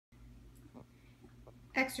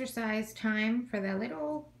exercise time for the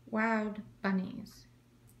little wild bunnies.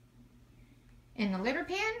 In the litter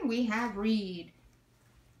pen, we have Reed.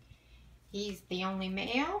 He's the only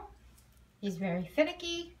male. He's very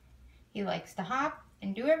finicky. He likes to hop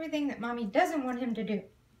and do everything that Mommy doesn't want him to do.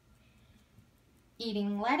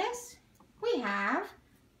 Eating lettuce, we have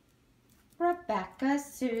Rebecca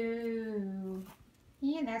Sue.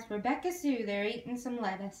 Yeah, that's Rebecca Sue. They're eating some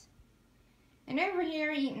lettuce. And over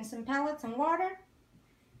here, eating some pellets and water.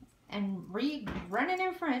 And Reed running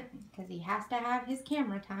in front because he has to have his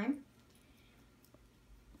camera time.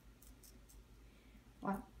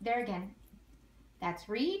 Well, there again. That's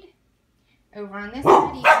Reed. Over on this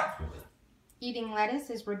side, eating lettuce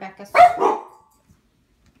is Rebecca Sue.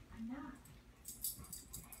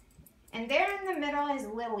 And there in the middle is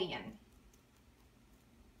Lillian.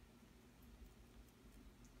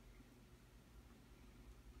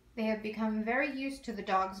 They have become very used to the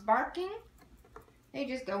dogs barking. They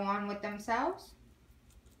just go on with themselves.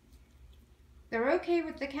 They're okay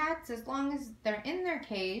with the cats as long as they're in their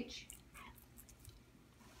cage.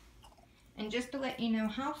 And just to let you know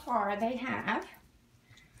how far they have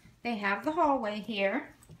the hallway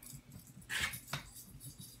here.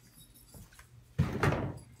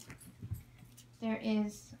 There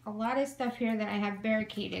is a lot of stuff here that I have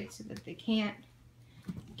barricaded so that they can't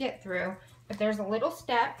get through. But there's a little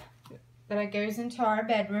step that goes into our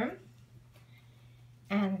bedroom.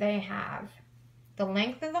 And they have the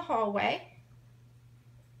length of the hallway.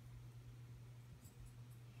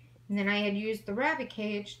 And then I had used the rabbit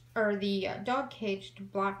cage, or the dog cage, to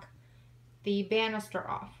block the banister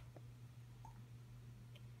off.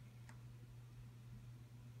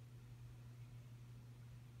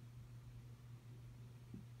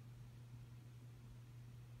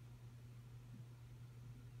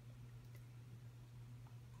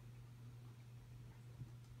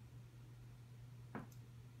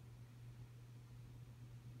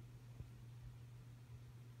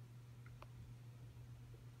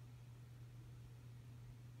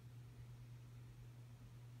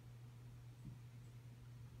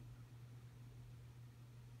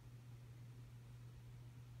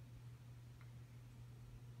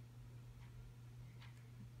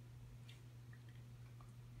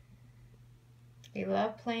 They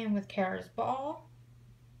love playing with Kara's ball.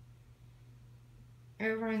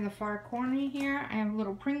 Over in the far corner here, I have a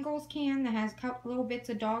little Pringles can that has a couple little bits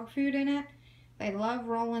of dog food in it. They love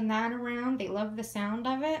rolling that around. They love the sound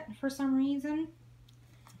of it for some reason.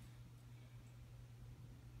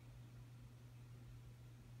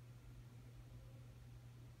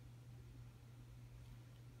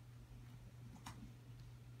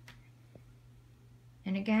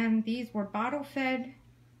 And again, these were bottle-fed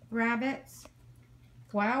rabbits.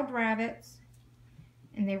 Wild rabbits,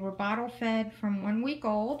 and they were bottle fed from 1 week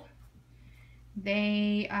old.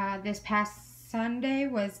 They this past Sunday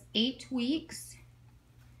was 8 weeks.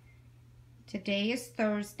 Today is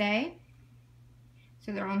Thursday,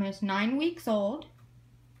 so they're almost 9 weeks old.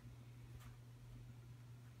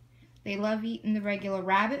 They love eating the regular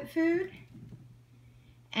rabbit food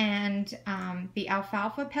and the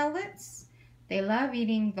alfalfa pellets. They love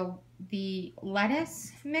eating the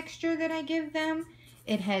lettuce mixture that I give them.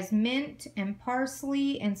 It has mint and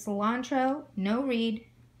parsley and cilantro, no Reed.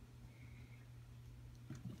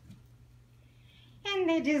 And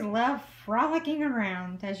they just love frolicking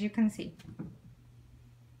around, as you can see.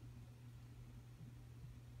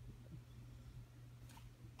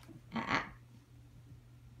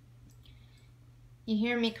 You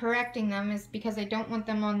hear me correcting them is because I don't want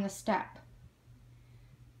them on the step.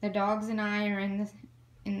 The dogs and I are in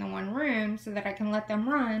the one room so that I can let them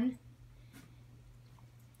run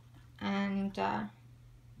and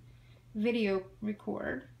video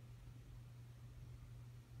record.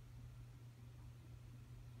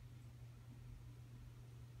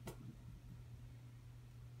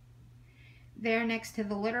 There next to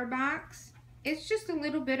the litter box, it's just a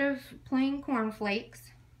little bit of plain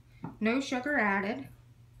cornflakes, no sugar added.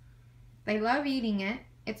 They love eating it.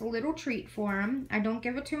 It's a little treat for them. I don't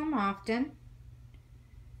give it to them often,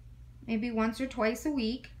 maybe once or twice a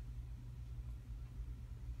week.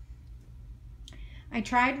 I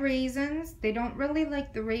tried raisins. They don't really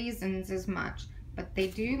like the raisins as much, but they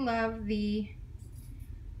do love the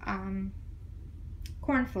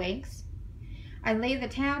cornflakes. I lay the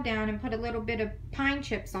towel down and put a little bit of pine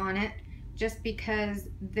chips on it just because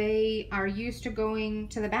they are used to going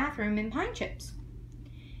to the bathroom in pine chips.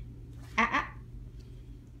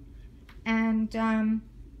 And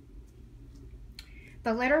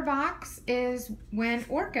the litter box is when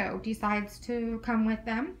Orko decides to come with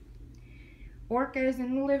them. Orko's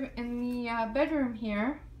in the bedroom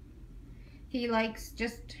here. He likes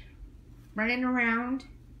just running around,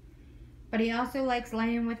 but he also likes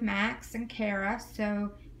laying with Max and Kara,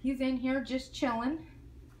 so he's in here just chilling.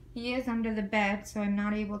 He is under the bed, so I'm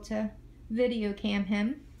not able to video cam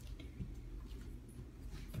him.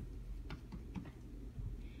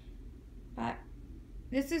 But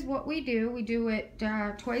this is what we do. We do it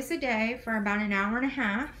twice a day for about an hour and a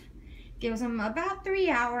half. Gives them about 3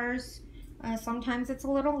 hours. Sometimes it's a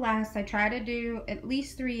little less. I try to do at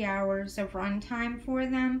least 3 hours of run time for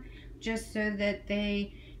them, just so that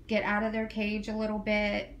they get out of their cage a little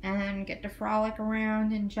bit and get to frolic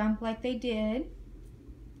around and jump like they did.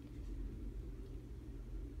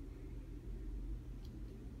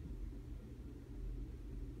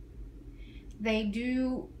 They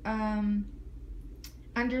do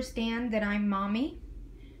understand that I'm mommy.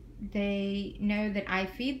 They know that I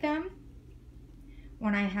feed them.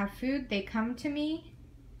 When I have food, they come to me.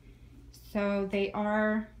 So they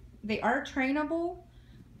are trainable.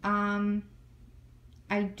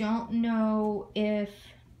 I don't know if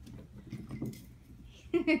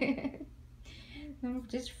I'm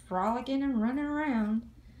just frolicking and running around.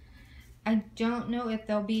 I don't know if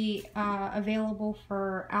they'll be available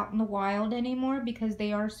for out in the wild anymore, because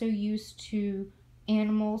they are so used to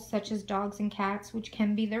animals such as dogs and cats, which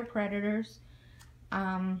can be their predators.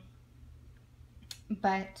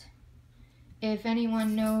 But if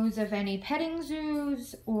anyone knows of any petting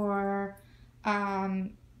zoos or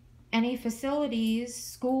any facilities,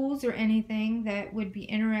 schools or anything that would be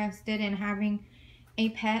interested in having a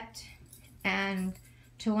pet and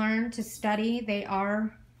to learn to study, they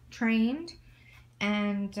are trained,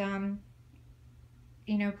 and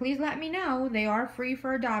you know, please let me know. They are free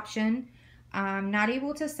for adoption. I'm not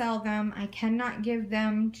able to sell them. I cannot give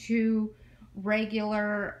them to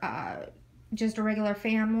regular just a regular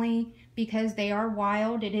family because they are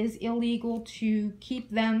wild. It is illegal to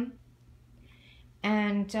keep them,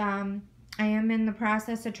 and I am in the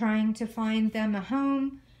process of trying to find them a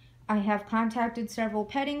home. I have contacted several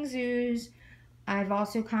petting zoos. I've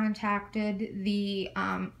also contacted the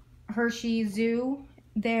Hershey Zoo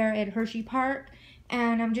there at Hershey Park,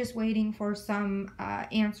 and I'm just waiting for some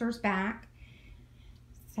answers back.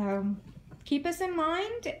 So keep us in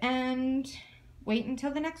mind and wait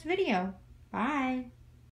until the next video. Bye.